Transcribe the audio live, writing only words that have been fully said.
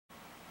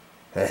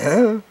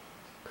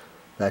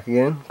Back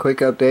again. Quick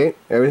update.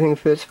 Everything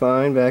fits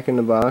fine back in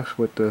the box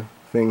with the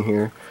thing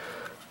here.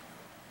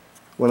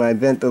 When I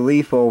bent the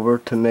leaf over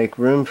to make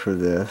room for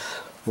this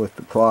with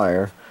the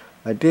plier,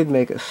 I did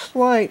make a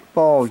slight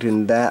bulge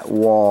in that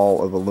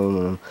wall of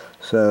aluminum,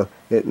 so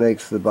it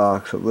makes the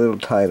box a little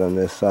tight on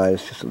this side.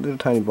 It's just a little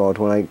tiny bulge.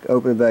 When I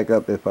open it back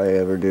up, if I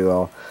ever do,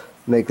 I'll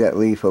make that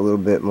leaf a little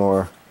bit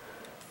more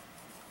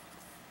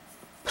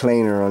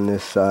plainer on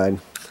this side.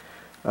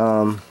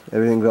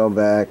 Everything's all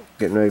back,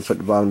 getting ready to put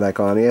the bottom back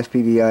on. The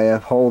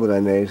SPDIF hole that I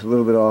made is a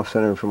little bit off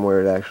center from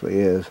where it actually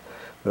is,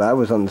 but I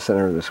was on the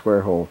center of the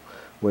square hole,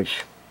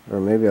 which, or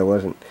maybe I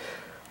wasn't.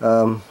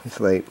 It's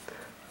late.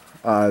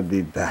 I'll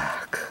be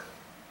back.